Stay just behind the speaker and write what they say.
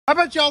How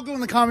about y'all go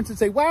in the comments and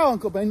say, wow,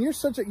 Uncle Ben, you're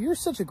such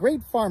a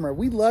great farmer.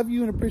 We love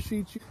you and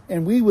appreciate you,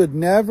 and we would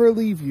never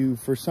leave you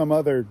for some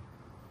other.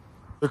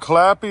 The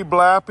clappy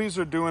blappies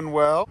are doing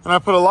well, and I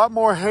put a lot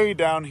more hay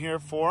down here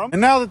for them.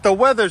 And now that the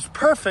weather's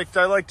perfect,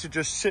 I like to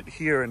just sit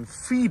here and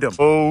feed them.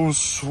 Oh,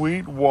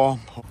 sweet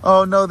Wampo.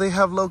 Oh no, they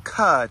have low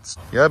cuts.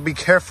 You gotta be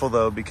careful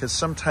though, because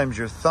sometimes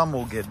your thumb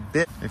will get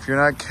bit. If you're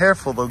not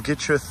careful, they'll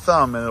get your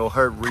thumb and it'll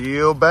hurt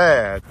real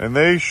bad. And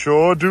they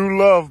sure do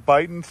love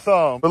biting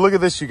thumb. But look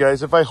at this, you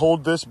guys. If I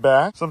hold this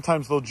back,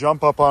 sometimes they'll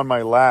jump up on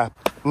my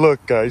lap.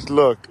 Look, guys,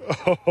 look.